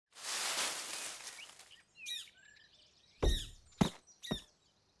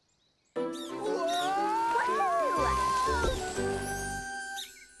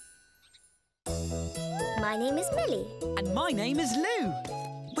My name is Millie. And my name is Lou.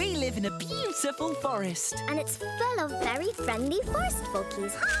 We live in a beautiful forest. And it's full of very friendly forest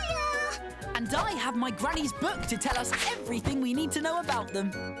folkies. Hiya! And I have my granny's book to tell us everything we need to know about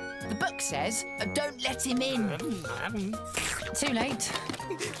them. The book says, don't let him in. Too late.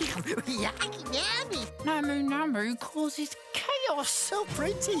 Namu Namu causes chaos. So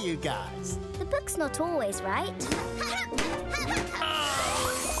pretty, you guys. The book's not always right.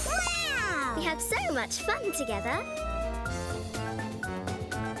 We have so much fun together.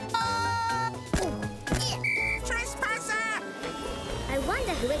 Trespasser! I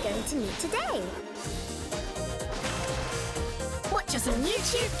wonder who we're going to meet today. Watch us on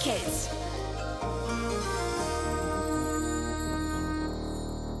YouTube Kids.